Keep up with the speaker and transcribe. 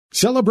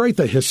Celebrate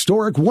the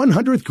historic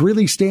 100th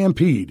Greeley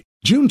Stampede,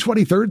 June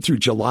 23rd through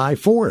July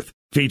 4th,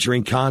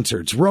 featuring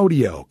concerts,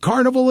 rodeo,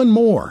 carnival, and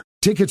more.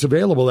 Tickets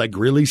available at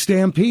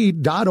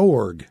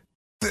GreeleyStampede.org.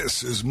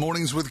 This is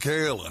Mornings with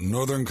Kale and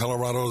Northern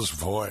Colorado's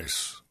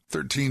voice,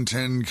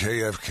 1310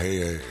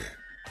 KFKA.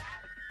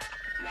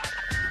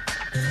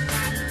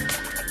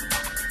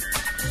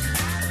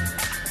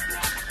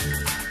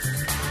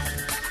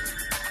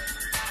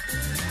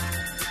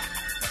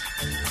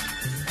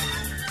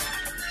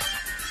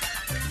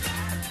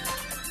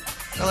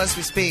 Well, as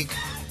we speak,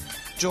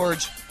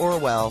 George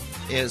Orwell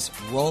is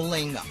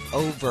rolling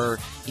over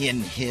in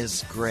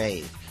his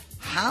grave.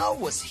 How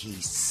was he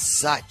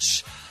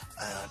such...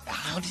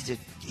 how did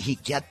he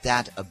get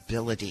that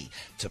ability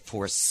to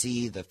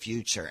foresee the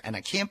future? And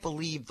I can't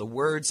believe the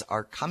words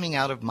are coming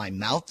out of my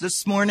mouth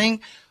this morning.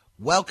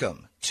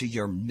 Welcome to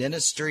your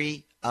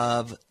ministry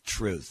of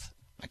truth.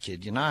 I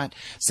kid you not.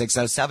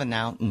 6:07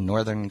 now,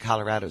 Northern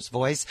Colorado's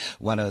voice,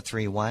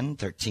 103.1,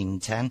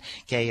 1310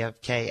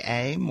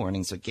 KFKA,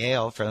 Mornings with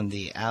Gale from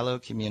the Allo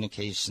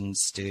Communications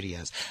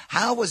Studios.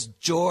 How was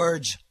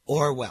George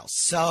Orwell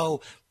so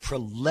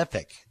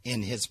prolific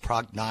in his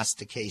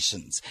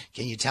prognostications?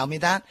 Can you tell me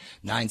that?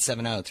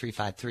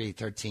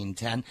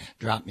 970-353-1310.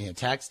 Drop me a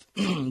text.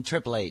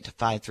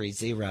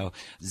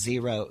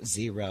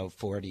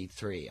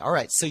 888-530-0043. All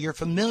right, so you're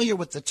familiar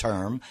with the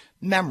term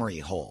memory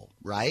hole,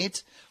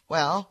 right?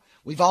 Well,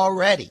 we've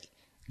already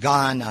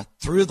gone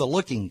through the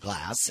looking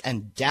glass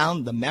and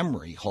down the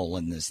memory hole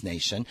in this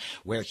nation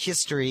where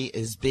history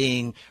is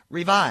being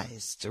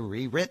revised,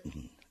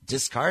 rewritten,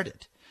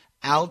 discarded,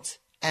 out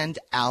and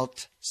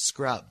out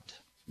scrubbed.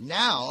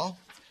 Now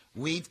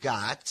we've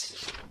got,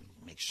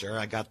 make sure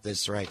I got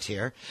this right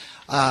here,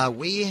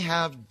 we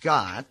have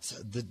got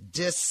the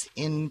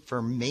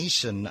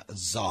disinformation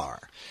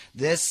czar.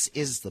 This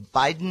is the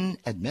Biden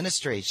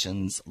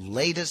administration's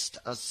latest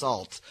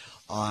assault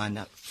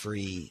on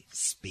free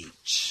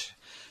speech.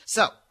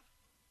 So,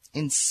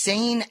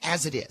 insane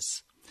as it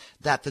is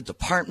that the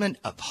Department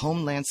of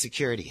Homeland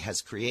Security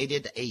has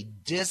created a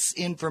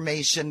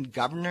disinformation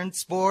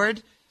governance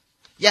board,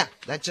 yeah,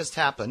 that just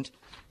happened.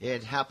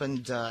 It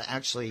happened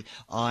actually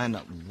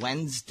on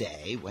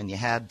Wednesday when you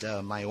had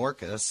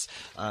Mayorkas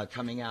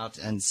coming out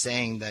and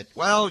saying that,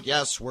 well,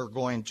 yes, we're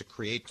going to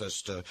create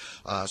this to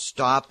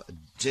stop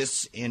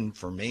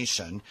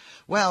disinformation.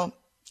 Well,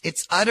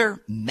 it's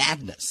utter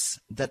madness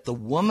that the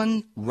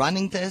woman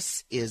running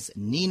this is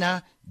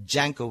Nina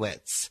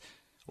Jankowicz.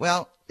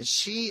 Well,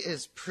 she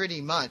is pretty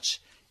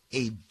much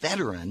a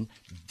veteran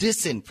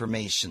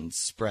disinformation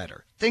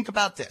spreader. Think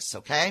about this,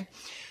 okay?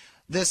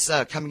 This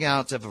coming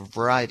out of a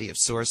variety of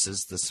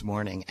sources this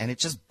morning, and it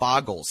just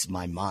boggles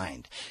my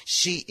mind.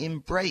 She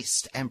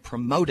embraced and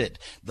promoted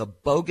the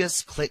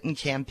bogus Clinton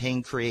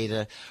campaign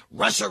creator,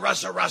 Russia,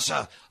 Russia,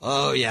 Russia.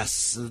 Oh,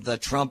 yes, the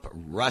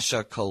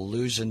Trump-Russia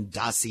collusion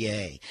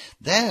dossier.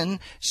 Then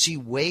she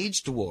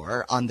waged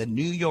war on the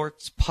New York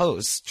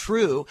Post's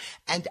true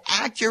and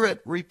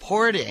accurate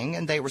reporting,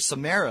 and they were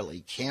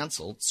summarily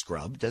canceled,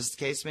 scrubbed, as the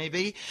case may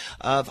be,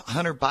 of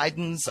Hunter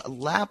Biden's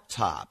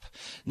laptop.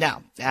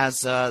 Now,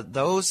 as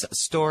those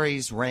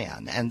stories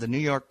ran, and the New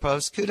York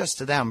Post, kudos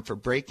to them for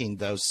breaking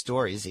those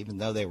stories, even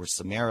though they were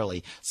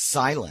summarily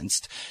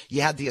silenced.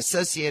 You had the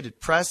Associated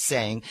Press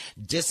saying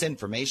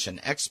disinformation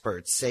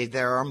experts say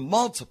there are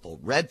multiple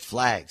red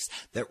flags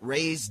that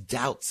raise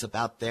doubts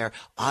about their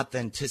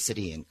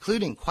authenticity,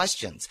 including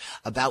questions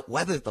about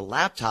whether the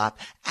laptop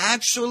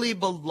actually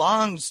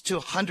belongs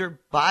to Hunter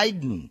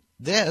Biden.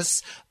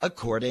 This,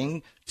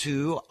 according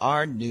to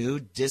our new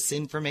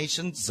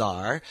disinformation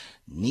czar,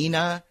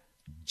 Nina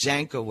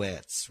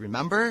Jankowicz.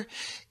 Remember?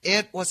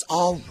 It was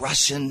all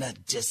Russian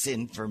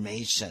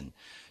disinformation.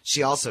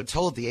 She also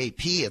told the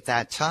AP at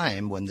that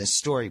time when this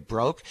story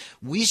broke,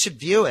 we should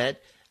view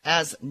it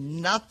as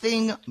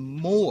nothing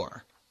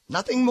more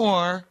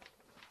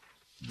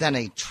than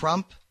a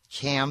Trump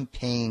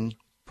campaign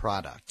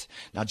product.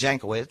 Now,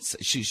 Jankowicz,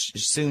 she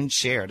soon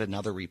shared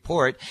another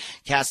report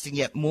casting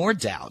yet more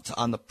doubt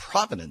on the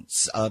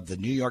provenance of the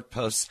New York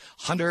Post's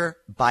Hunter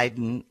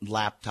Biden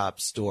laptop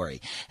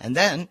story. And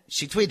then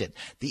she tweeted,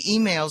 the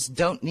emails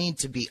don't need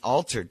to be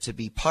altered to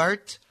be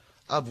part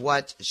of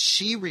what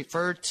she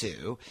referred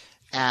to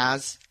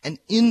as an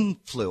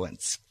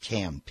influence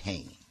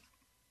campaign.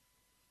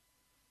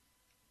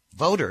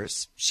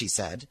 Voters, she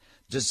said,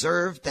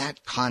 deserve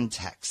that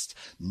context,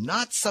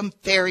 not some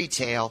fairy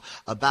tale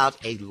about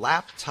a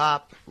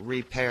laptop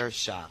repair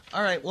shop.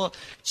 All right, well,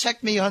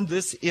 check me on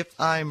this if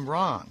I'm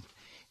wrong.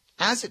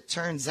 As it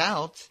turns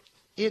out,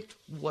 it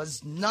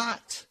was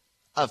not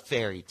a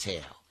fairy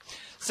tale.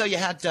 So you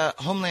had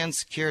Homeland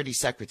Security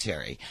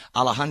Secretary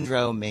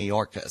Alejandro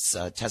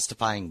Mayorkas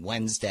testifying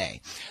Wednesday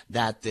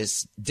that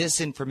this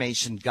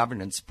disinformation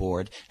governance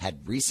board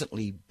had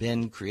recently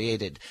been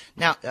created.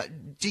 Now,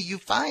 do you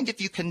find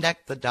if you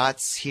connect the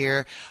dots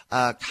here,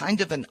 kind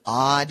of an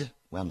odd,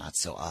 well, not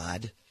so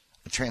odd,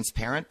 a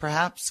transparent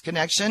perhaps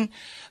connection?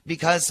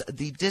 Because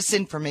the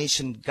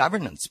Disinformation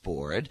Governance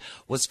Board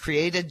was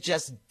created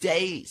just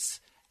days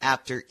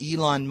after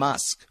Elon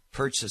Musk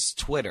purchased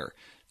Twitter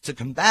to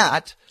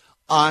combat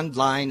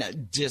online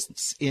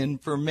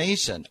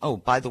disinformation. Oh,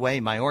 by the way,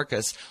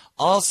 Mayorkas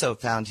also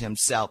found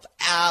himself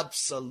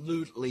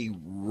absolutely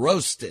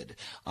roasted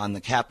on the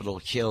Capitol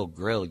Hill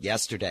Grill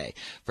yesterday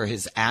for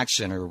his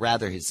action, or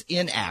rather his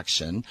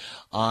inaction,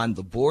 on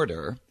the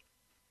border,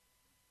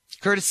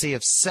 courtesy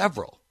of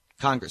several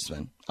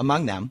congressmen,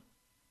 among them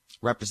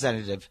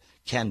Representative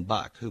Ken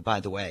Buck, who, by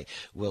the way,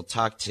 we'll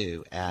talk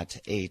to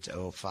at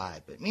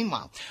 8:05. But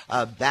meanwhile,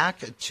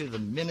 back to the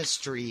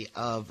Ministry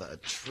of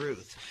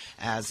Truth,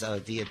 as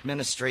the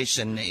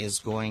administration is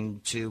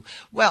going to,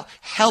 well,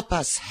 help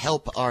us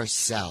help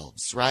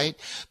ourselves, right?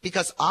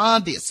 Because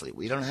obviously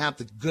we don't have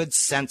the good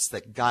sense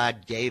that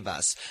God gave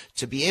us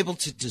to be able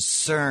to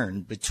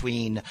discern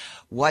between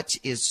what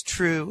is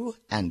true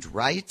and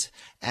right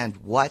and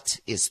what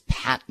is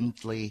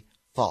patently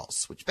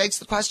false, which begs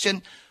the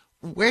question,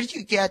 where do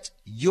you get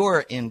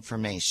your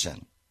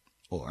information?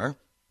 Or,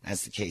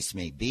 as the case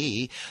may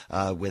be,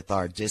 with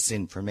our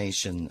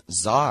disinformation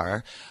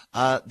czar,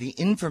 the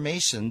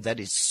information that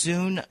is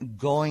soon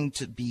going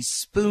to be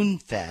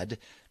spoon-fed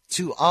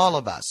to all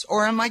of us?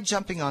 Or am I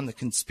jumping on the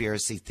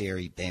conspiracy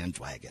theory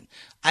bandwagon?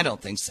 I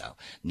don't think so.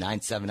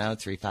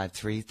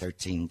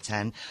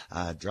 970-353-1310.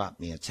 Drop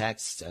me a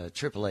text,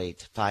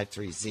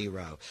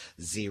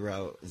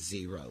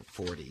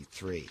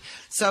 888-530-0043.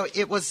 So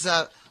it was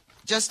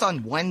just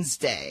on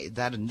Wednesday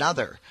that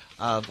another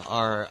of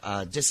our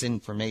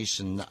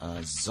disinformation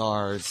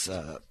czar's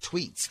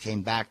tweets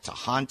came back to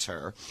haunt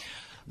her.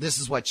 This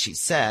is what she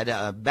said.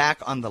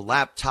 Back on the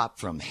laptop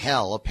from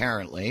hell,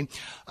 apparently,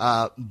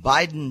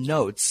 Biden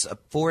notes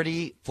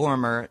 40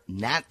 former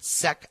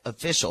NatSec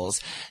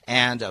officials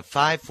and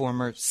 5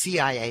 former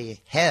CIA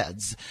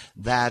heads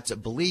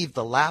that believe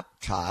the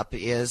laptop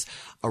is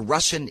a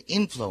Russian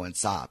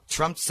influence op.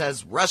 Trump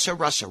says, Russia,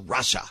 Russia,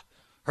 Russia.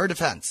 Her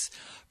defense.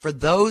 For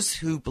those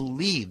who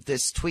believe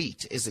this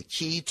tweet is a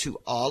key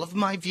to all of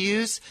my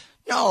views,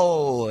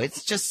 no,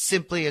 it's just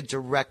simply a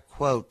direct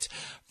quote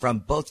from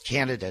both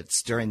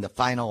candidates during the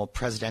final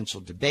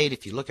presidential debate.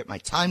 If you look at my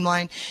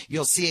timeline,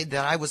 you'll see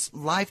that I was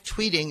live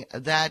tweeting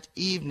that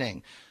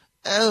evening.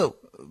 Oh,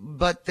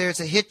 but there's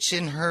a hitch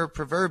in her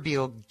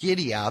proverbial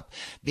giddy up,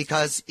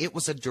 because it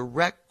was a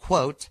direct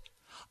quote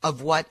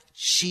of what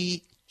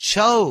she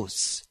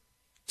chose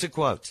to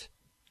quote.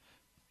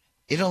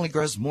 It only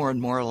grows more and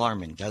more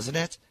alarming, doesn't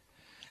it?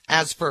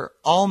 As for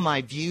all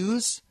my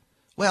views,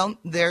 well,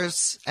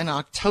 there's an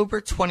October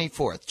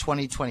 24th,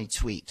 2020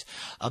 tweet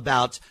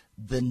about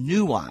the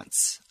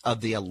nuance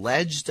of the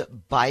alleged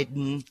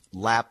Biden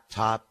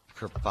laptop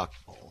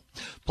kerfuffle.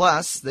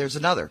 Plus, there's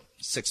another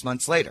 6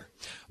 months later,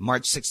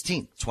 March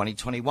 16th,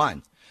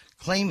 2021,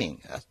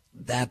 claiming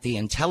that the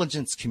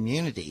intelligence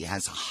community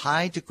has a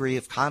high degree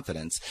of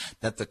confidence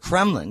that the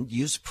Kremlin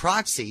used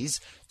proxies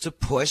to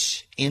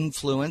push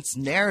influence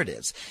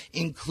narratives,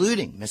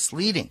 including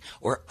misleading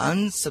or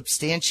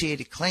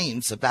unsubstantiated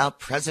claims about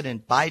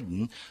President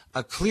Biden,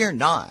 a clear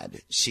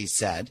nod, she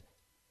said,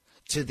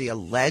 to the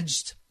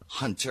alleged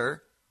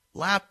Hunter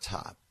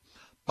laptop.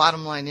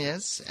 Bottom line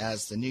is,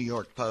 as the New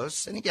York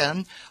Post, and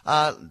again,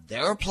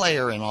 they're a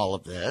player in all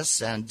of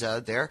this, and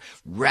they're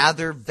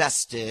rather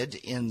vested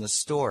in the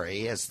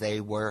story, as they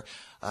were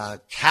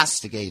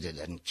castigated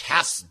and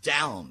cast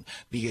down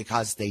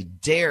because they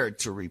dared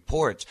to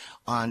report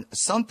on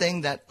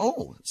something that,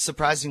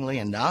 surprisingly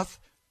enough,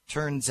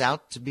 turns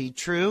out to be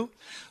true.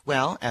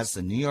 Well, as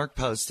the New York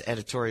Post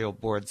editorial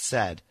board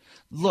said,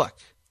 look,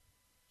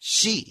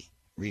 she,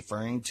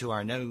 referring to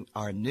our new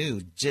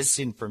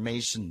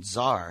disinformation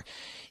czar,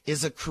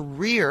 is a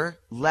career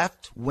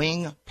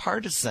left-wing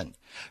partisan.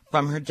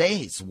 From her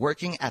days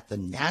working at the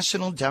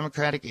National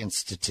Democratic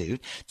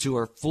Institute to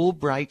her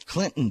Fulbright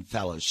Clinton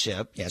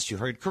Fellowship, yes, you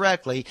heard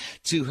correctly,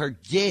 to her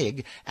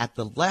gig at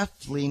the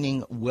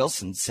left-leaning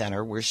Wilson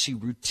Center, where she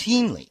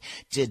routinely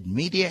did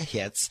media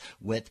hits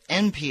with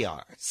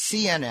NPR,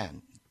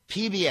 CNN,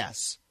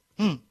 PBS.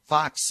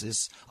 Fox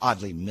is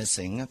oddly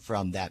missing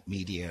from that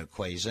media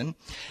equation.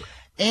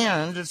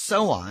 And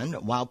so on,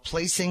 while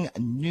placing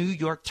New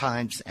York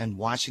Times and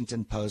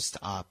Washington Post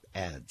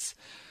op-eds.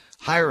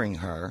 Hiring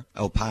her,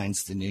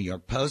 opines the New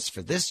York Post,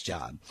 for this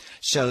job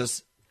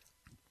shows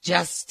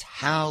just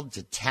how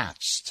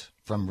detached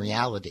from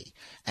reality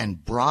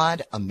and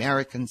broad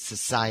American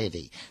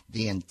society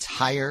the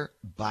entire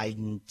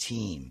Biden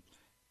team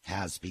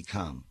has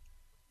become.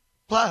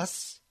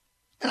 Plus,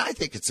 and I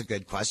think it's a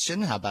good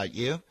question, how about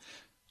you?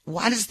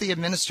 Why does the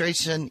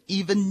administration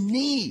even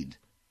need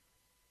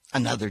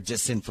another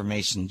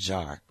disinformation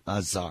czar?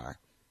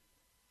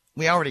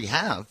 We already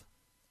have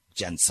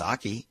Jen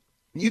Psaki.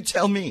 You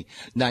tell me.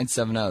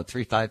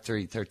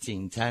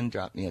 970-353-1310.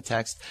 Drop me a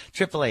text.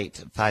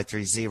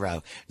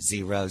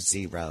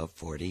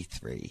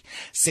 888-530-0043.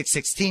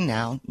 616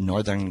 now.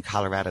 Northern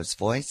Colorado's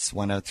Voice.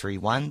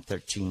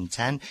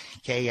 1031-1310.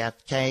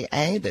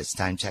 KFKA. This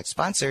time check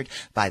sponsored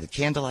by the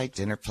Candlelight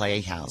Dinner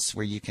Playhouse,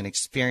 where you can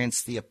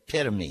experience the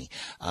epitome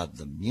of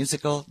the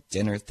musical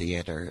dinner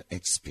theater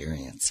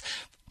experience.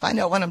 Find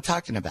out what I'm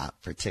talking about.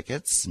 For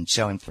tickets and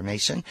show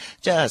information,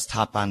 just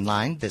hop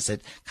online,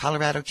 visit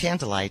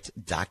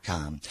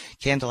ColoradoCandlelight.com.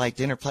 Candlelight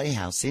Dinner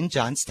Playhouse in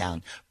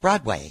Johnstown,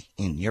 Broadway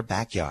in your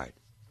backyard.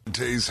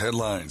 Today's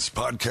headlines,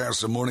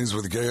 podcasts of Mornings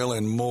with Gail,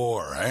 and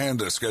more,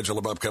 and a schedule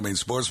of upcoming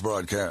sports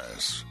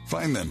broadcasts.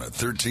 Find them at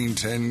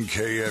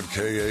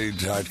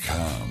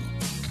 1310kfka.com.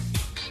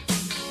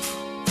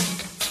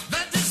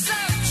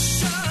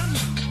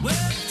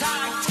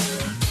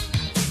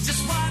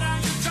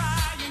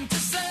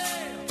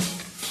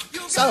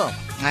 So,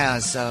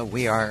 as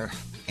we are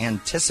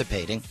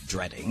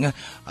dreading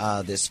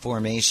this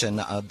formation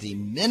of the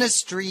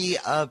Ministry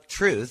of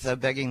Truth,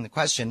 begging the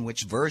question,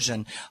 which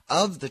version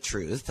of the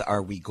truth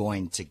are we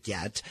going to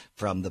get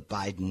from the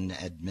Biden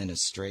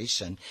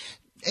administration?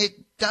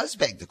 It does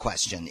beg the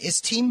question,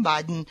 is Team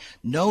Biden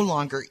no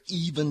longer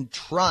even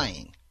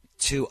trying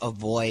to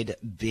avoid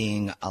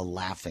being a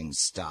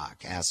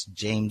laughingstock? Asked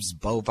James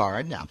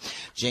Bovard. Now,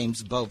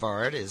 James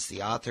Bovard is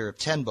the author of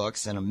 10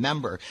 books and a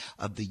member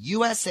of the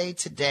USA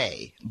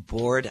Today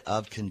Board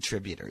of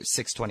Contributors.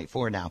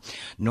 624 now.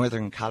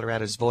 Northern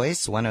Colorado's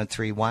Voice,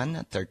 1031,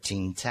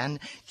 1310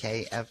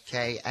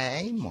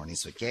 KFKA.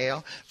 Mornings with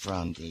Gail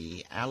from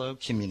the Allo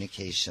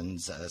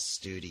Communications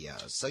studio.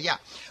 So,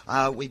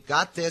 we've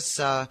got this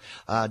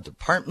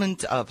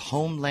Department of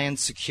Homeland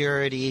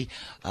Security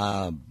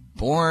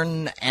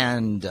born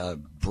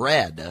and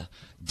bred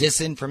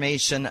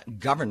Disinformation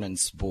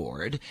Governance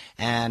Board,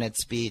 and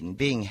it's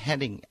being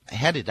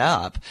headed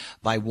up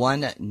by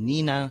one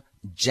Nina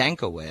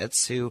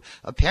Jankowicz, who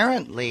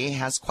apparently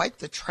has quite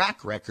the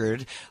track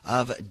record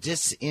of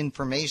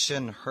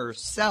disinformation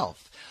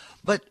herself.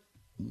 But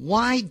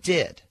why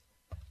did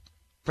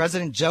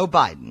President Joe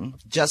Biden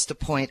just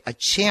appoint a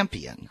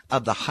champion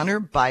of the Hunter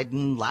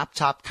Biden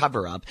laptop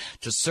cover-up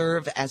to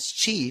serve as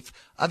chief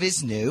of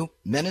his new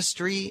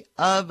Ministry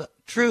of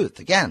Truth?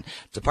 Again,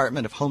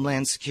 Department of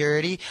Homeland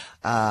Security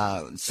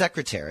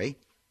Secretary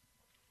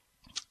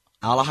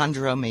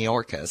Alejandro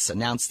Mayorkas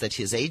announced that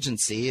his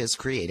agency is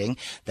creating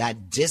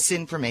that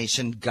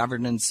Disinformation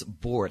Governance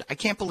Board. I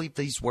can't believe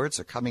these words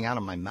are coming out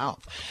of my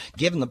mouth.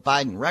 Given the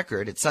Biden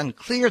record, it's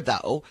unclear,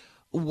 though,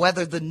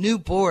 whether the new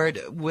board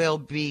will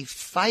be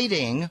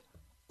fighting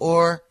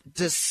or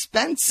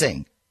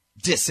dispensing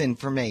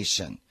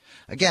disinformation.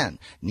 Again,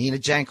 Nina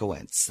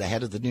Jankowicz, the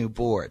head of the new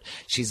board.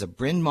 She's a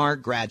Bryn Mawr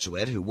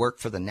graduate who worked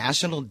for the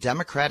National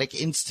Democratic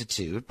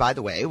Institute, by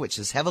the way, which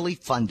is heavily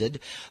funded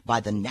by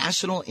the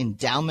National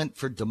Endowment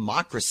for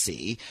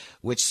Democracy,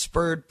 which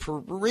spurred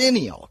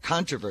perennial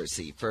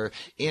controversy for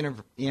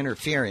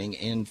interfering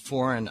in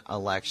foreign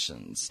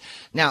elections.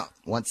 Now,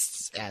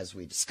 as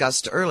we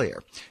discussed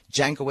earlier,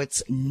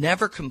 Jankowicz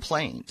never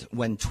complained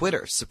when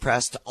Twitter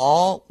suppressed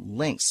all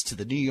links to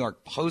the New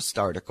York Post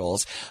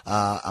articles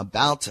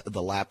about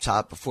the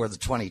laptop before the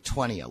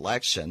 2020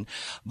 election.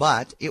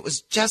 But it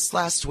was just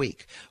last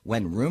week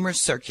when rumors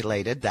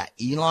circulated that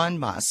Elon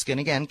Musk, and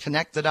again,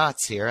 connect the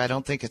dots here, I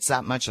don't think it's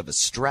that much of a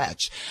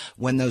stretch,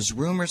 when those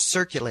rumors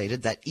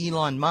circulated that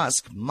Elon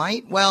Musk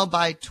might well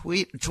buy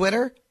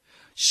Twitter,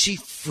 she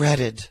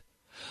fretted.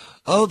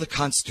 Oh, the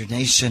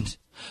consternation.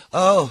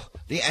 Oh,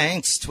 the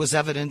angst was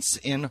evident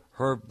in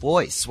her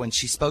voice when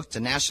she spoke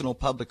to National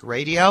Public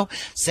Radio,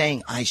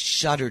 saying, I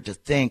shudder to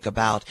think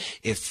about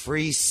if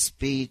free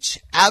speech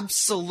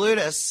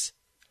absolutists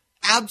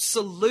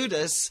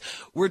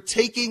were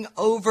taking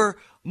over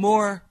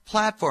more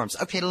platforms.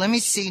 Okay, let me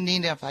see,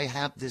 Nina, if I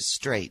have this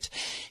straight.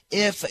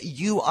 If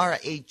you are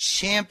a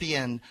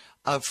champion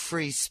of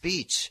free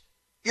speech,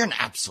 you're an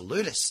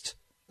absolutist.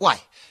 Why?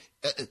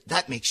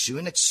 That makes you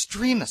an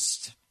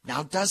extremist,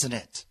 now doesn't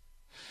it?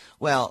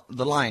 Well,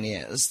 the line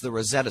is the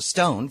Rosetta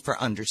Stone for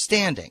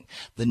understanding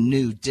the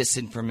new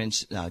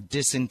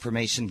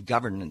Disinformation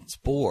Governance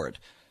Board.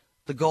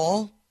 The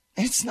goal?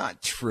 It's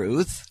not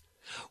truth,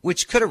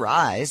 which could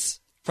arise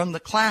from the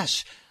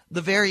clash,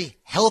 the very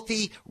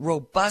healthy,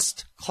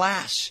 robust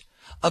clash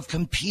of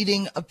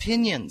competing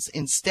opinions.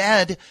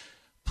 Instead,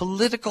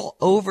 political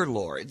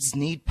overlords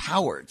need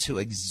power to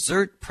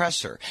exert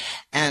pressure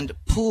and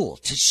pull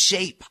to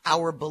shape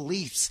our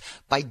beliefs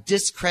by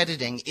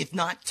discrediting, if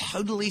not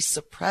totally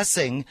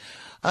suppressing,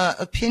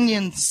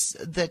 opinions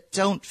that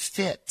don't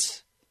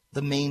fit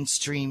the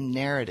mainstream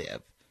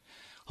narrative.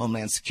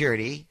 Homeland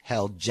Security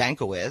held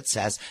Jankowicz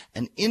as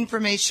an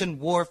information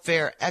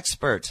warfare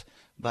expert,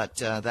 but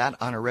that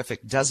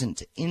honorific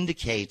doesn't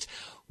indicate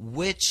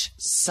which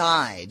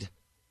side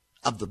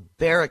of the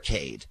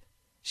barricade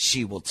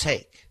she will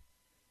take.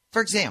 For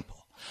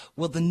example,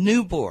 will the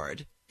new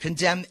board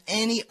condemn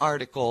any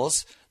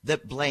articles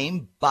that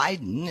blame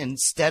Biden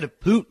instead of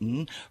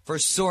Putin for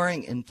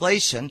soaring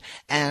inflation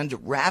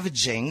and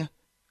ravaging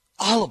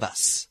all of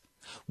us?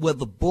 Will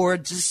the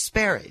board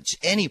disparage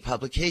any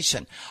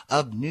publication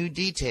of new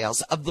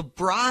details of the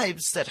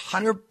bribes that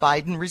Hunter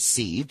Biden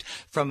received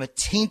from a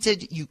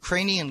tainted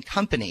Ukrainian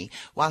company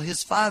while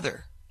his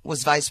father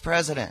was vice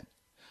president?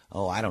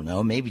 Oh, I don't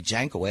know, maybe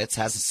Jankowicz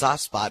has a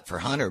soft spot for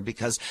Hunter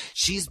because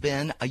she's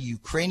been a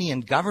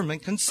Ukrainian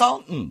government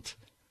consultant.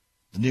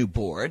 The new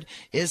board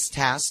is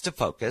tasked to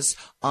focus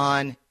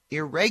on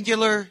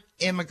irregular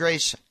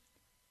immigration,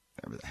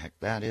 whatever the heck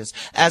that is,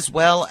 as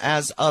well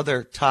as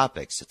other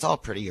topics. It's all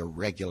pretty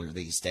irregular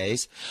these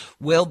days.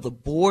 Will the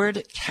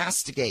board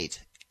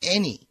castigate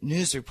any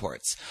news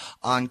reports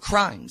on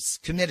crimes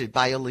committed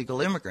by illegal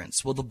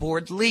immigrants? Will the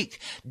board leak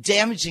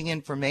damaging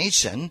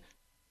information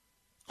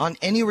on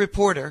any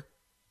reporter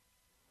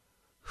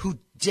who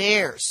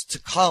dares to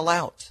call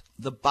out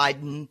the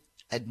Biden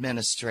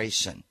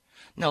administration?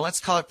 No, let's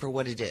call it for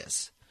what it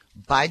is.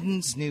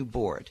 Biden's new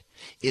board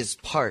is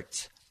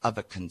part of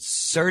a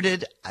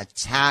concerted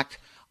attack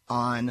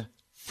on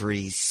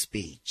free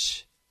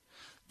speech.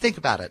 Think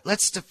about it.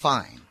 Let's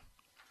define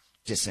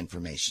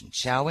disinformation,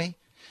 shall we?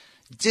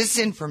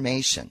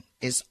 Disinformation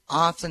is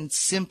often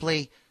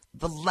simply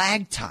the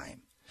lag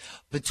time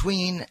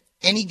between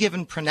any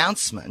given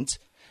pronouncement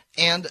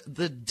and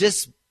the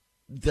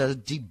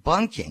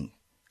debunking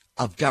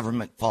of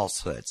government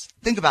falsehoods.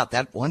 Think about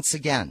that once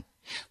again.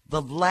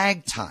 The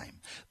lag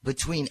time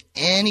between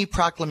any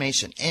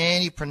proclamation,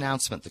 any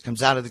pronouncement that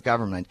comes out of the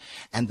government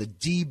and the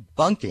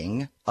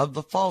debunking of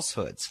the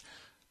falsehoods.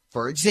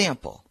 For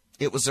example,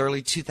 it was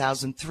early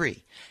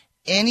 2003.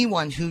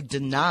 Anyone who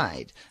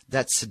denied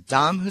that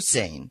Saddam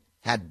Hussein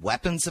had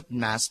weapons of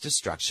mass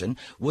destruction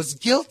was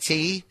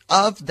guilty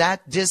of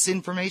that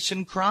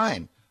disinformation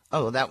crime.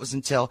 Oh, that was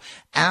until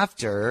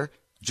after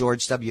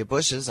George W.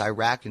 Bush's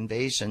Iraq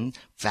invasion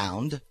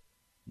found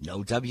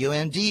no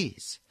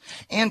WMDs.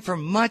 And for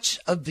much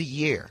of the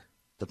year,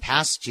 the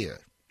past year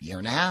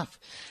and a half,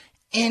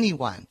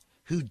 anyone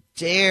who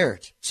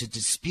dared to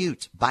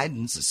dispute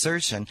Biden's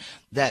assertion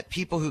that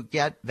people who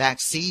get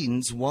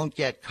vaccines won't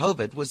get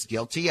COVID was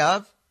guilty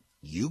of,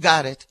 you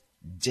got it,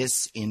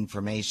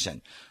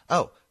 disinformation.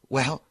 Oh,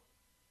 well,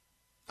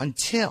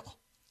 until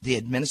the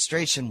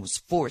administration was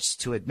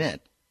forced to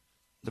admit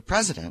the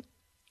president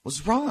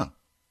was wrong.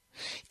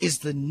 Is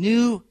the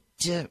new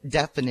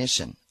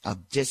definition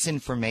of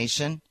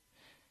disinformation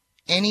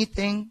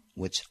anything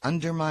which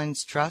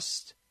undermines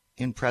trust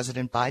in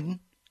President Biden?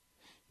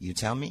 You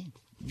tell me.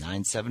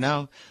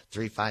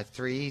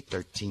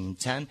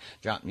 970-353-1310.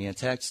 Drop me a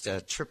text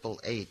at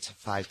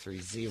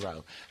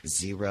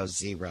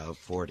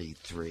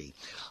 888-530-0043.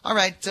 All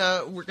right,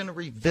 we're going to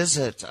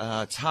revisit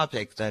a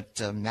topic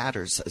that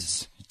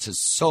matters to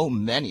so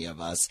many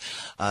of us,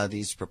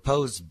 these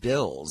proposed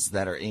bills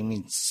that are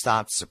aiming to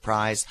stop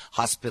surprise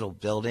hospital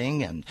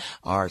building and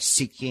are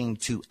seeking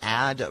to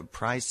add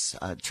price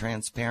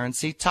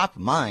transparency, top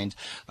of mind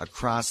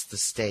across the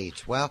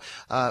state. Well,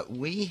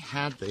 we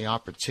had the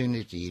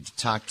opportunity to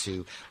talk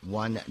to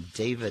one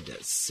David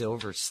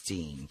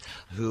Silverstein,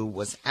 who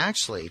was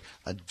actually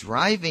a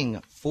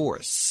driving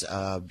force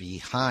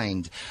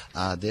behind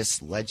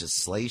this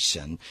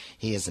legislation.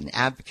 He is an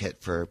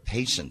advocate for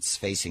patients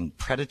facing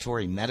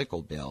predatory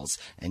medical bills,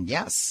 and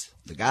yes,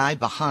 the guy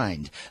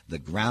behind the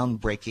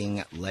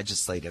groundbreaking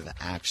legislative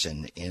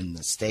action in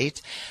the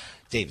state.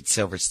 David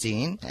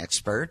Silverstein,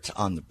 expert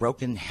on the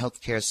broken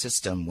healthcare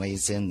system,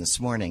 weighs in this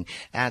morning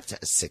at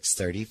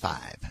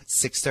 6:35.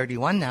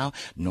 6:31 now,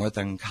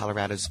 Northern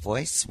Colorado's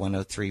Voice,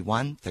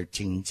 103.1,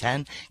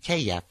 1310,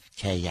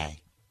 KFKA.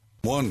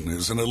 One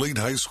is an elite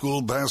high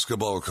school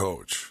basketball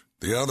coach.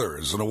 The other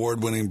is an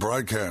award-winning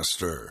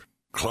broadcaster.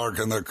 Clark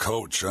and the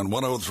Coach on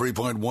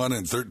 103.1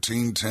 and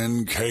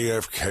 1310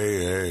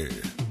 KFKA.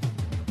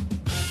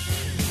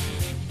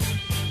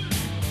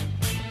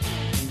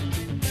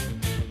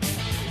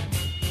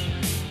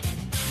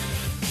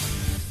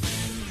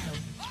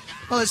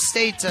 Well, as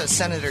State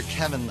Senator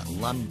Kevin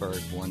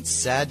Lundberg once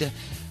said,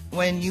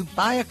 when you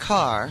buy a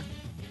car,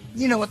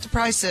 you know what the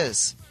price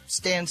is.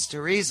 Stands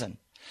to reason.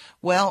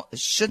 Well,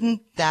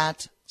 shouldn't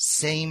that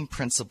same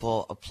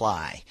principle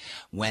apply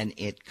when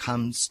it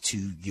comes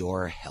to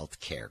your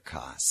health care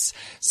costs?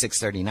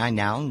 6:39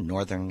 now,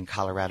 Northern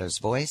Colorado's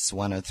Voice,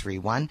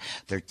 103.1,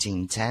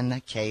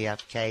 1310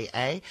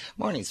 KFKA.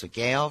 Mornings with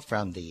Gail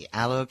from the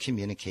Allo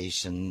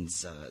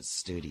Communications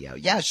studio.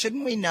 Yeah,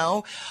 shouldn't we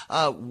know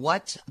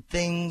what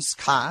things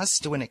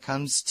cost when it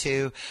comes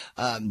to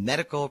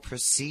medical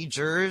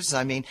procedures?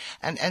 I mean,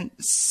 and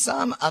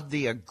some of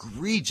the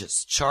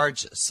egregious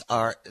charges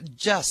are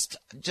just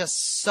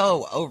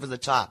so over the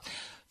top.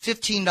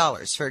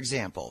 $15, for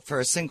example,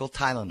 for a single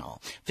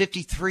Tylenol,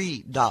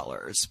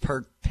 $53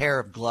 per pair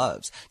of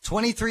gloves,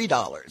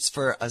 $23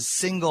 for a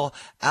single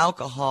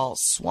alcohol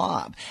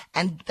swab.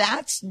 And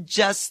that's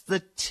just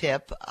the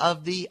tip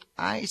of the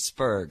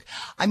iceberg.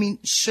 I mean,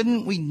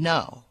 shouldn't we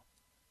know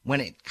when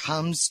it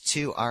comes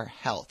to our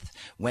health,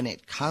 when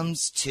it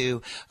comes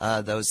to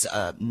those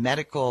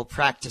medical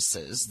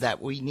practices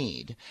that we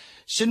need,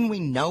 shouldn't we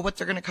know what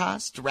they're going to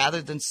cost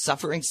rather than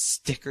suffering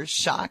sticker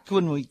shock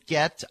when we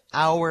get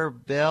our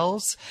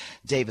bills?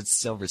 David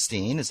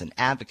Silverstein is an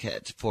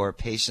advocate for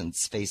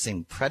patients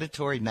facing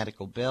predatory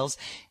medical bills.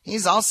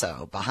 He's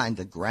also behind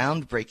the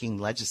groundbreaking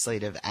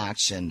legislative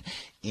action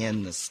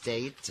in the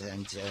state,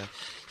 and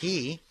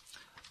he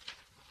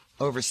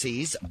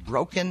oversees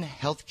Broken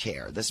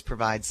Healthcare. This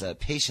provides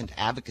patient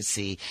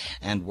advocacy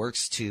and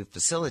works to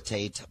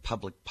facilitate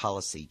public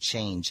policy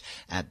change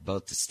at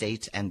both the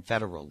state and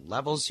federal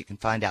levels. You can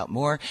find out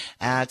more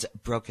at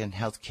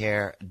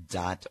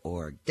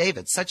brokenhealthcare.org.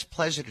 David, such a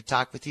pleasure to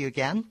talk with you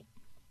again.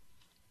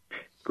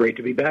 Great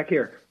to be back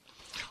here.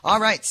 All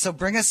right, so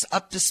bring us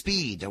up to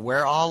speed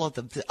where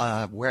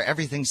where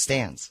everything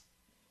stands.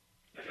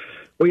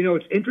 Well,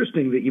 it's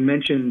interesting that you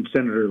mentioned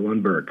Senator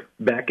Lundberg.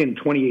 Back in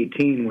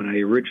 2018, when I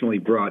originally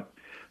brought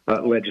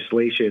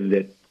legislation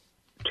that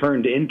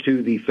turned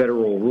into the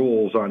federal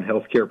rules on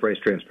healthcare price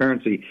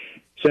transparency,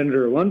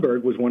 Senator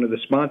Lundberg was one of the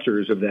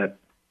sponsors of that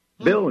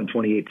bill in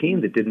 2018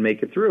 that didn't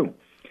make it through.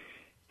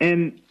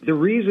 And the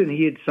reason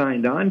he had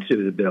signed on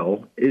to the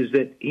bill is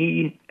that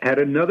he had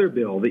another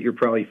bill that you're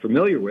probably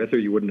familiar with, or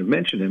you wouldn't have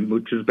mentioned him,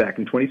 which was back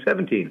in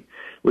 2017,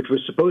 which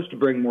was supposed to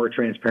bring more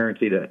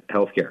transparency to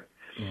healthcare.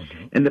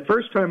 Mm-hmm. And the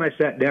first time I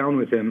sat down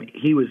with him,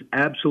 he was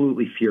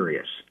absolutely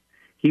furious.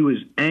 He was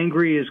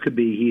angry as could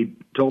be. He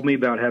told me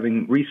about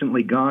having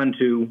recently gone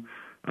to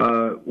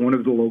one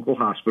of the local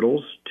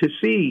hospitals to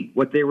see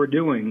what they were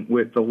doing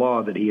with the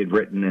law that he had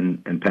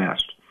written and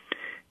passed.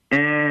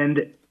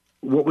 And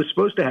what was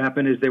supposed to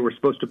happen is they were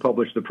supposed to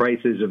publish the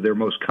prices of their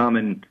most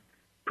common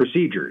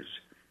procedures.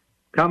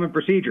 Common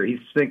procedure, he's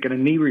thinking a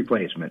knee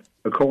replacement,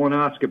 a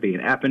colonoscopy,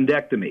 an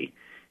appendectomy.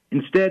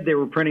 Instead, they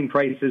were printing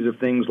prices of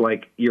things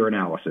like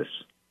urinalysis,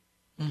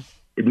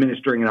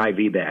 administering an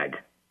IV bag,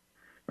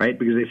 right?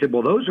 Because they said,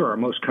 well, those are our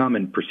most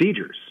common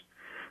procedures.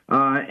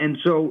 And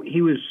so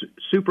he was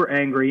super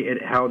angry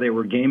at how they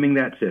were gaming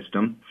that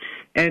system.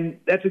 And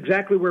that's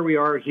exactly where we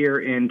are here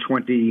in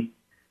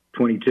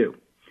 2022.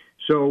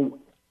 So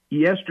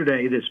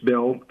yesterday, this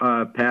bill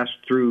passed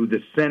through the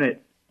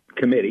Senate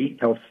Committee,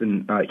 Health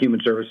and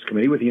Human Services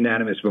Committee, with a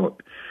unanimous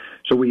vote.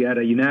 So we had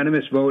a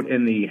unanimous vote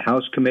in the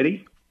House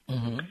Committee.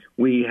 Mm-hmm.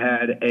 We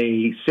had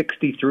a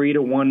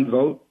 63-1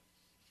 vote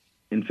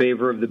in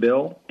favor of the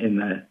bill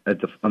on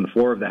the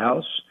floor of the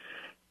House,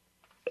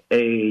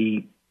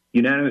 a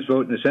unanimous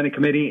vote in the Senate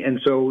Committee,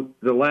 and so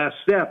the last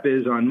step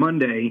is on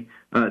Monday,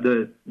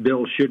 the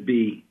bill should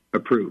be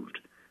approved.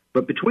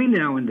 But between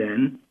now and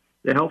then,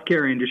 the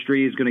healthcare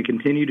industry is going to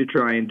continue to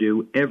try and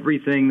do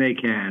everything they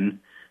can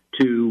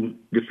to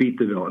defeat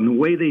the bill. And the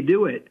way they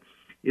do it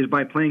is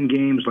by playing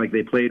games like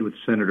they played with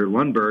Senator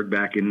Lundberg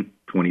back in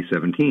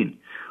 2017.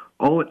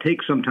 All it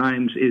takes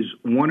sometimes is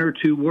one or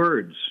two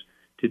words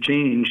to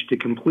change to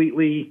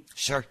completely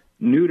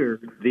neuter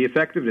the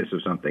effectiveness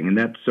of something. And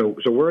that's so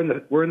we're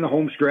in the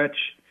home stretch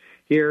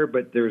here,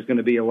 but there's going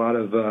to be a lot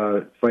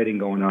of fighting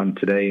going on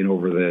today and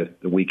over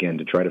the weekend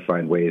to try to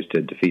find ways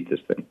to defeat this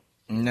thing.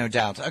 No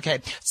doubt.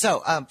 Okay. So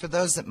for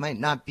those that might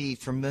not be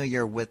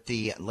familiar with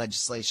the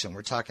legislation,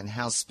 we're talking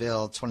House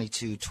Bill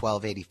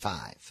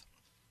 22-1285.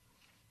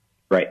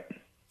 Right.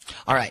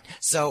 All right.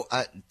 So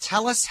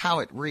tell us how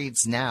it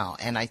reads now.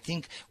 And I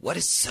think what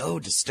is so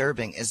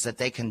disturbing is that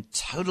they can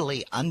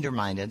totally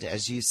undermine it,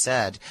 as you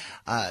said,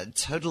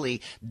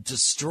 totally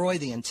destroy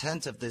the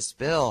intent of this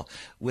bill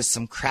with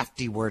some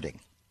crafty wording.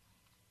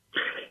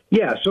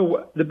 Yeah.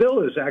 So the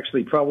bill is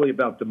actually probably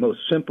about the most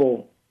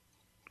simple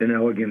and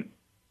elegant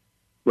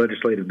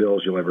legislative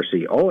bills you'll ever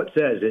see. All it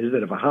says is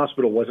that if a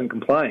hospital wasn't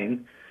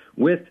complying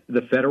with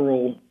the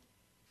federal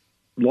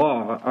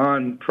law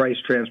on price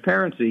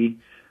transparency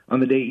on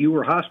the date you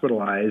were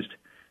hospitalized,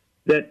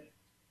 that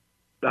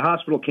the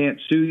hospital can't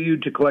sue you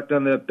to collect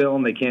on that bill,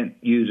 and they can't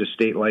use a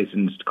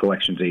state-licensed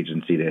collections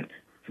agency to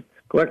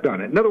collect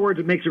on it. In other words,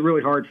 it makes it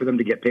really hard for them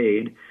to get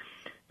paid.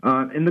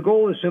 And the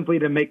goal is simply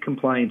to make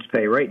compliance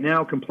pay. Right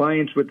now,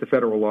 compliance with the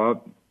federal law,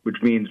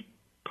 which means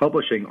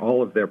publishing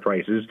all of their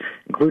prices,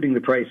 including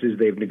the prices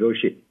they've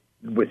negotiated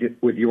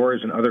with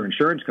yours and other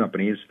insurance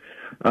companies,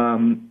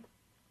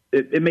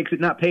 it makes it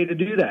not pay to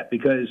do that,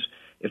 because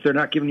if they're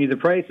not giving you the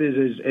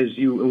prices, as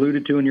you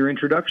alluded to in your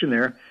introduction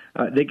there,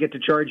 they get to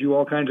charge you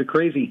all kinds of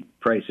crazy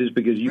prices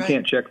because you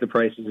can't check the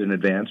prices in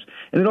advance.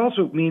 And it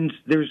also means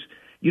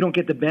you don't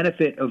get the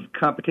benefit of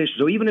competition.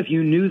 So even if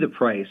you knew the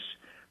price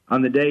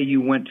on the day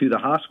you went to the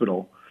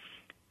hospital,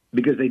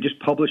 because they just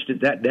published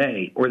it that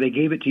day, or they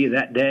gave it to you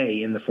that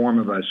day in the form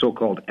of a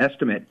so-called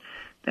estimate,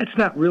 that's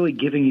not really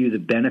giving you the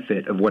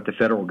benefit of what the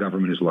federal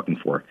government is looking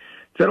for.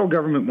 The federal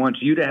government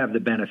wants you to have the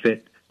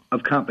benefit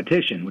of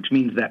competition, which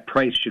means that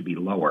price should be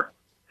lower.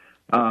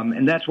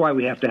 And that's why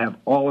we have to have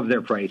all of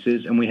their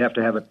prices, and we have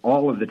to have it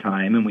all of the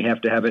time, and we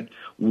have to have it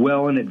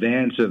well in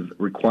advance of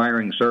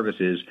requiring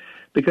services,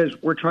 because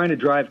we're trying to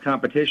drive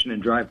competition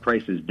and drive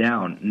prices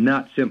down,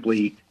 not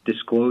simply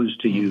disclose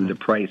to you the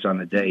price on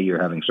the day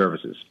you're having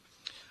services.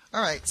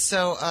 All right,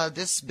 so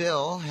this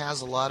bill has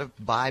a lot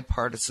of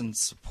bipartisan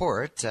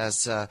support,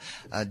 as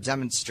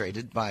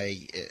demonstrated by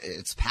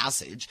its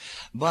passage,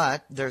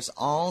 but there's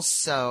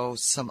also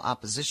some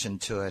opposition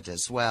to it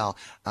as well.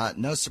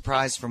 No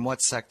surprise from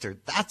what sector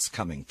that's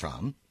coming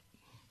from.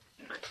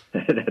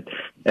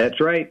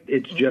 That's right.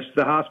 It's just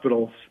the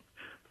hospitals.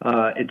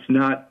 It's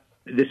not.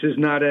 This is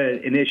not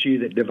an issue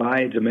that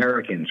divides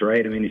Americans,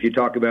 right? I mean, if you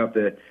talk about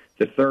the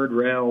third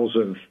rails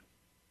of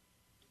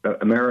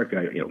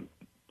America,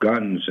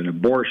 guns and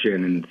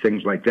abortion and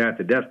things like that,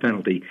 the death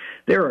penalty.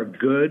 There are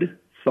good,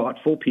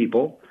 thoughtful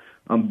people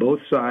on both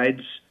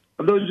sides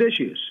of those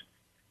issues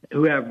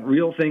who have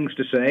real things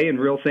to say and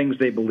real things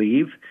they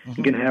believe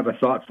and can have a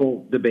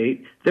thoughtful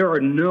debate. There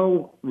are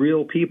no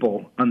real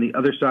people on the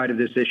other side of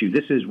this issue.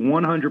 This is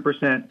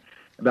 100%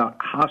 about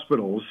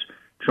hospitals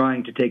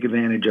trying to take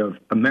advantage of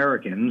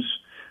Americans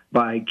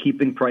by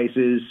keeping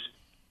prices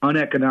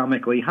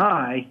uneconomically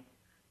high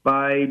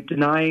by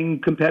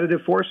denying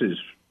competitive forces.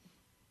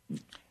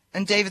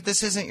 And David,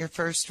 this isn't your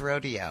first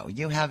rodeo.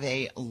 You have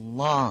a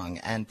long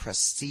and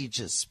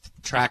prestigious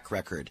track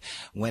record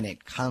when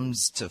it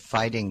comes to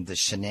fighting the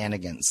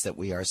shenanigans that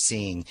we are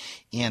seeing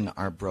in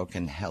our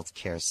broken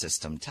healthcare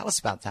system. Tell us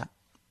about that.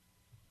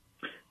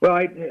 Well,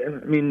 I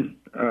don't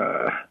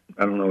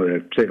know what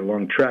to say, a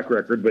long track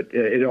record, but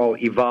it all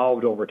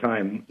evolved over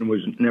time. It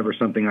was never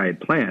something I had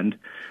planned.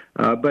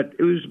 But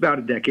it was about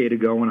a decade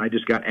ago when I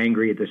just got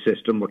angry at the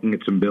system, looking at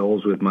some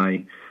bills with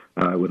my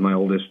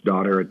oldest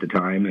daughter at the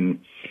time, and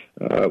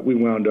we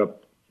wound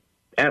up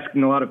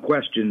asking a lot of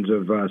questions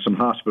of some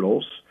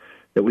hospitals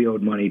that we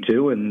owed money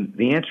to, and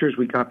the answers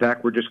we got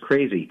back were just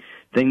crazy.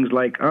 Things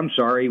like, I'm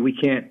sorry, we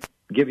can't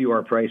give you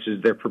our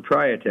prices, they're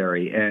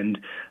proprietary, and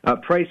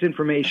price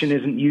information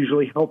isn't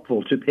usually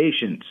helpful to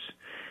patients.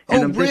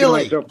 And I'm thinking to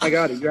myself, my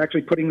God, you're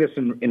actually putting this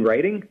in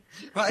writing?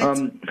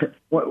 Right.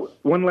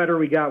 One letter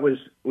we got was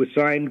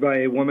signed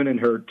by a woman, and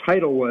her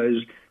title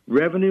was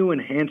Revenue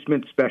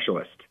Enhancement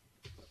Specialist.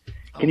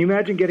 Can you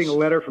imagine getting a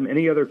letter from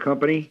any other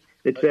company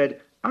that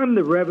said, I'm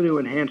the Revenue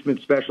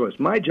Enhancement Specialist.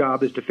 My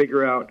job is to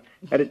figure out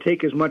how to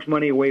take as much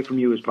money away from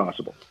you as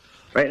possible.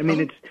 Right? I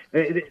mean,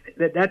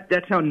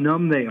 that's how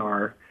numb they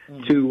are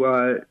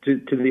to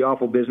the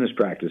awful business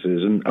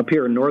practices. And up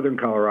here in northern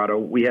Colorado,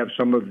 we have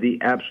some of the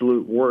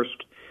absolute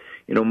worst,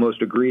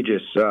 most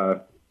egregious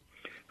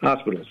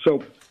hospitals.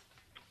 So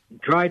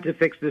tried to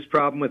fix this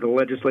problem with a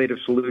legislative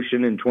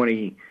solution in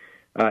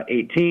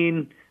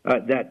 2018.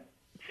 That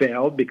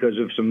failed because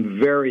of some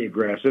very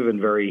aggressive and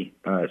very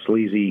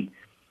sleazy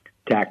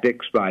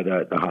tactics by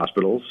the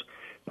hospitals.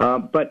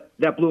 But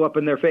that blew up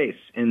in their face,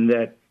 in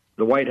that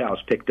the White House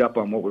picked up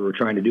on what we were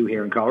trying to do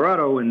here in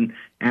Colorado and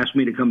asked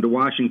me to come to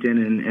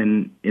Washington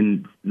and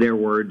in their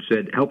words,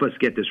 said, help us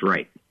get this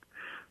right.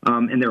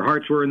 And their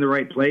hearts were in the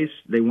right place.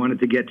 They wanted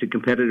to get to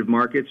competitive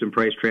markets and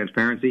price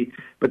transparency,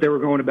 but they were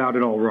going about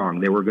it all wrong.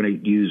 They were going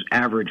to use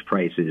average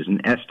prices and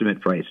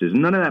estimate prices,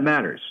 and none of that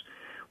matters.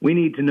 We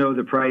need to know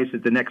the price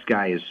that the next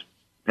guy is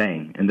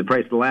paying and the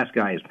price the last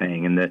guy is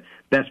paying and the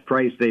best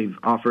price they've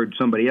offered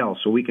somebody else,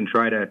 so we can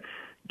try to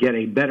get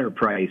a better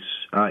price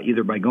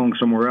either by going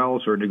somewhere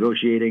else or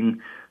negotiating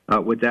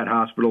with that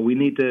hospital. We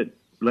need to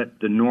let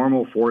the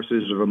normal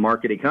forces of a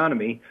market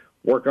economy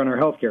work on our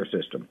healthcare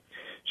system.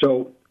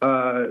 So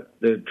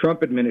the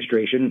Trump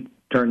administration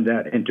turned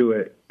that into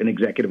an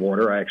executive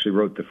order. I actually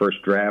wrote the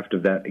first draft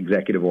of that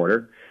executive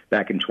order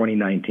back in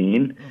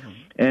 2019.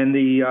 And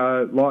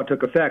the law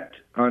took effect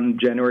on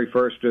January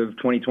 1st of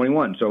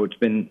 2021. So it's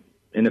been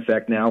in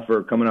effect now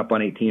for coming up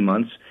on 18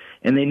 months.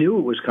 And they knew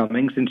it was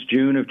coming since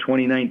June of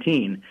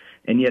 2019.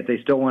 And yet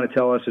they still want to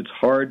tell us it's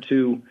hard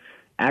to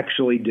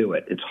actually do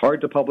it. It's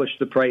hard to publish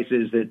the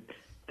prices that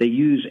they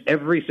use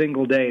every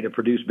single day to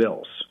produce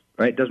bills.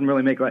 Right? It doesn't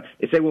really make a lot.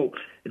 They say, well,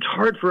 it's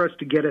hard for us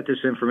to get at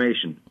this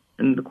information.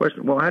 And the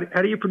question, well,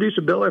 how do you produce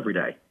a bill every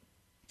day?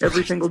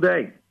 Every single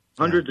day.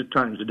 Hundreds of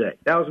times a day.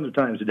 Thousands of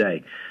times a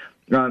day.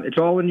 It's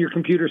all in your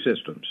computer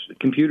systems.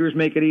 Computers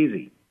make it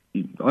easy.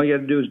 All you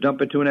have to do is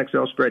dump it to an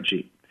Excel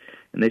spreadsheet.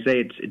 And they say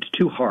it's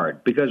too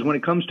hard because when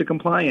it comes to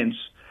compliance,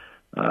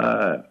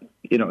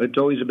 it's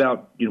always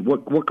about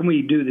what can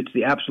we do that's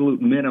the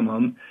absolute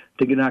minimum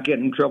to not get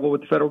in trouble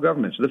with the federal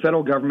government. So the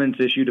federal government's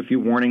issued a few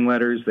warning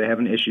letters. They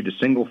haven't issued a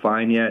single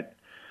fine yet,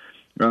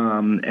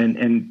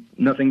 and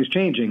nothing is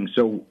changing.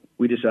 So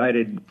we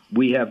decided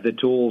we have the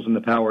tools and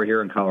the power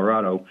here in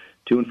Colorado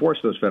to enforce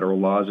those federal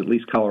laws. At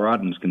least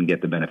Coloradans can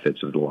get the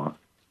benefits of the law.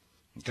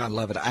 God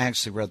love it. I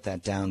actually wrote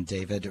that down,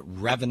 David.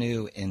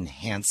 Revenue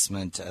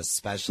Enhancement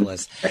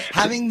Specialist.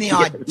 Having the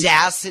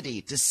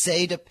audacity to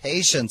say to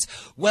patients,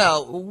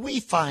 well, we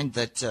find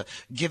that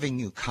giving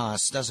you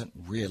costs doesn't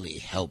really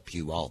help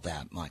you all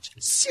that much.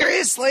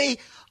 Seriously?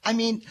 I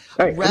mean,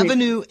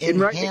 Revenue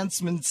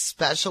Enhancement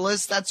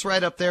Specialist, that's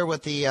right up there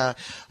with the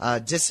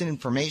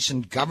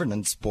Disinformation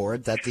Governance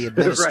Board that the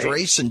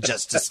administration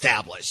just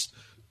established.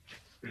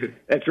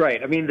 That's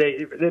right.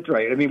 That's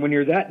right. When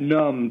you're that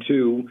numb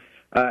to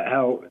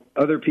how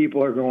other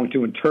people are going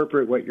to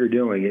interpret what you're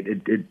doing,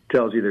 it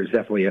tells you there's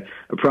definitely a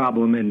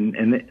problem,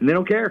 and they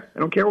don't care. They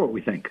don't care what we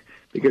think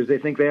because they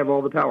think they have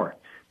all the power.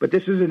 But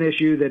this is an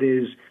issue that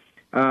is,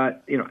 I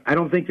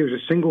don't think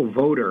there's a single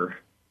voter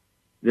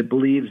that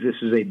believes this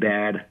is a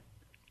bad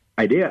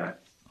idea.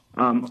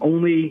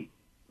 Only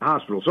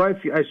hospitals. So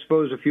I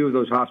suppose a few of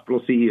those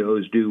hospital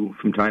CEOs do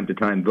from time to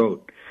time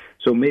vote.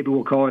 So maybe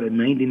we'll call it a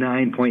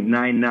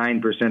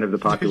 99.99% of the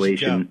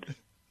population,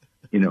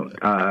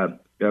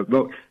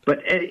 vote. But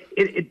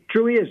it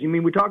truly is. I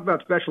mean, we talk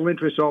about special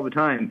interests all the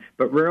time,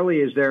 but rarely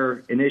is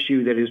there an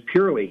issue that is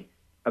purely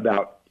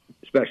about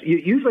special.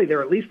 Usually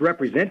they're at least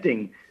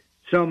representing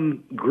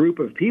some group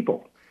of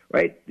people,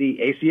 right? The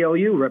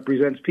ACLU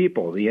represents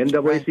people. The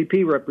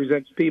NAACP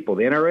represents people.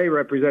 The NRA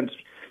represents,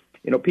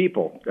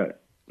 people.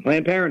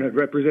 Planned Parenthood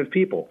represents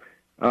people.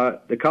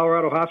 The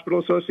Colorado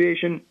Hospital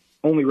Association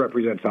only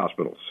represents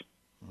hospitals.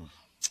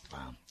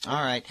 Wow.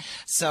 All right.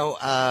 So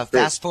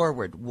fast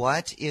forward.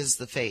 What is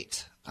the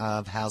fate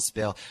of House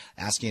Bill,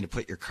 asking you to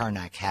put your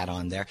Karnak hat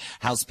on there,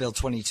 House Bill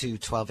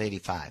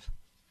 22-1285?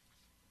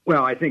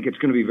 Well, I think it's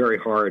going to be very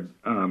hard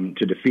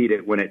to defeat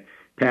it when it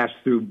passed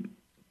through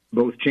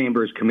both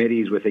chambers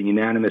committees with a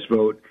unanimous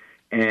vote,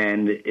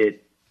 and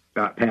it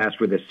got passed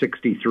with a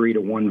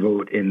 63-1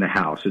 vote in the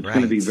House. It's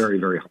going to be very,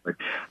 very hard.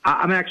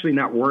 I'm actually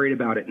not worried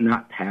about it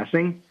not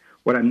passing.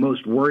 What I'm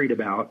most worried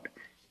about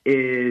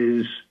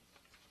is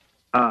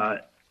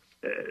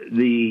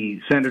the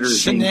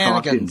senators being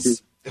talked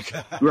into,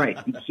 right,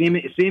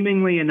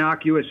 seemingly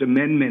innocuous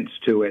amendments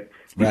to it.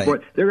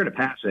 Before, they're going to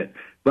pass it.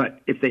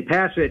 But if they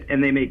pass it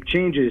and they make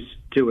changes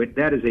to it,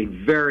 that is a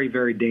very,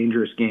 very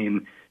dangerous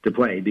game to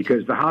play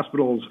because the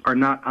hospitals are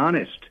not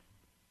honest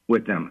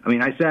with them. I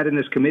mean, I sat in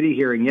this committee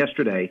hearing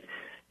yesterday,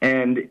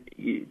 and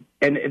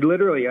it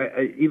literally,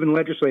 even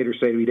legislators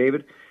say to me,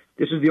 David,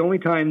 this is the only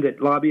time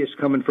that lobbyists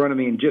come in front of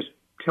me and just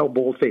tell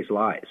bold-faced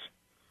lies.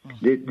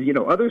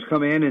 Others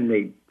come in and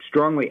they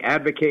strongly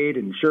advocate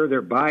and sure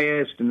they're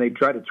biased and they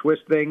try to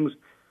twist things.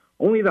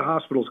 Only the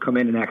hospitals come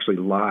in and actually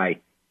lie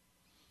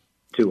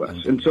to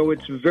us. And so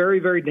it's very,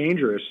 very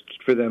dangerous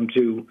for them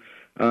to,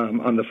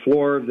 on the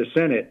floor of the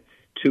Senate,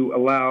 to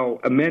allow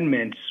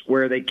amendments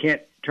where they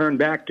can't turn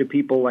back to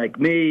people like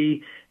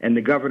me and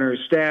the governor's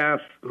staff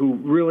who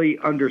really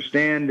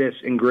understand this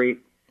in great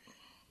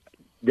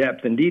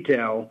depth and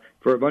detail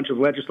for a bunch of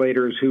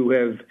legislators who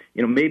have,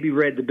 maybe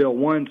read the bill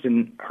once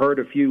and heard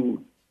a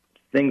few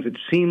things that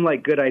seem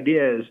like good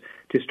ideas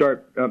to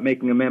start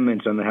making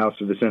amendments on the House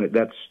or the Senate.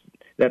 That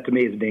to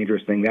me is a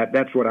dangerous thing.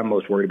 That's what I'm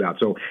most worried about.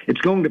 So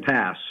it's going to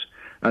pass.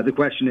 The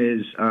question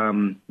is,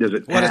 does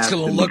it pass? What it's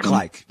going to look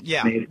like.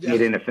 Made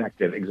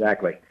ineffective.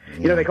 Exactly.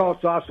 Yeah. They call it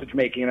sausage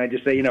making, and I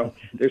just say,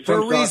 there's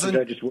some sausage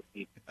I just wouldn't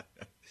eat.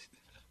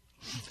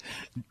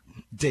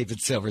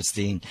 David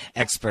Silverstein,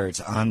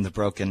 expert on the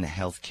broken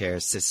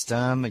healthcare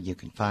system. You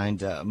can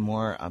find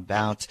more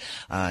about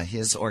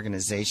his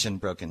organization,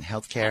 Broken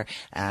Healthcare,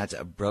 at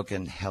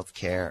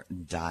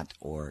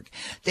brokenhealthcare.org.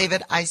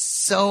 David, I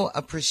so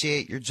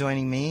appreciate your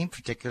joining me,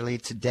 particularly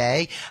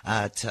today,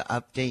 to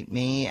update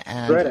me.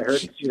 And Fred, I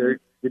heard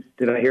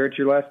did I hear it's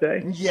your last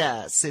day?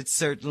 Yes, it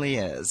certainly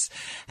is.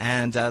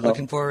 And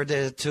looking forward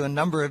to a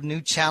number of new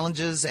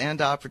challenges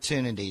and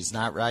opportunities,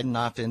 not riding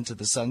off into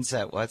the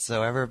sunset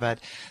whatsoever.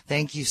 But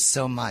thank you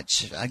so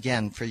much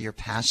again for your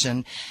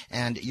passion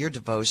and your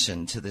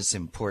devotion to this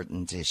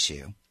important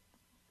issue.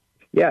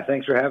 Yeah,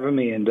 thanks for having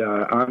me, and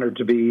honored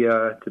to be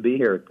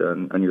here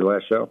on your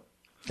last show.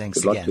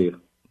 Thanks Good again. luck to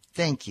you.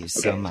 Thank you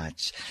so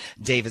much.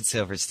 David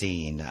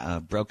Silverstein,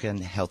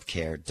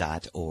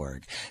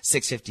 brokenhealthcare.org.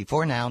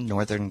 6:54 now,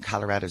 Northern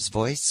Colorado's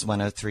Voice,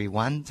 103.1,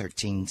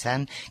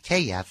 1310,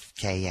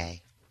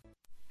 KFKA.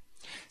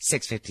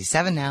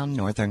 6:57 now,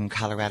 Northern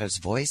Colorado's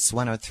Voice,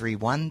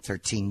 103.1,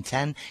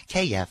 1310,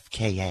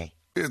 KFKA.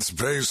 It's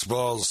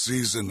baseball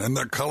season, and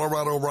the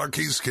Colorado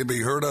Rockies can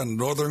be heard on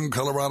Northern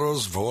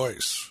Colorado's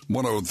Voice,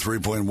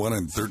 103.1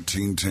 and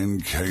 1310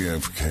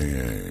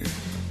 KFKA.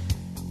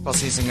 Well,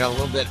 season got a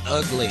little bit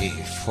ugly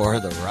for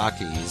the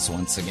Rockies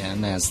once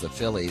again as the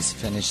Phillies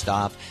finished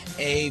off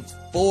a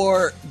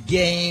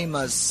 4-game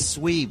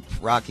sweep.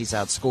 Rockies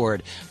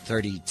outscored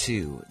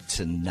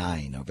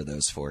 32-9 over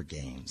those 4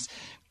 games.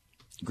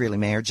 Greeley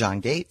Mayor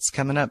John Gates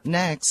coming up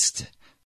next.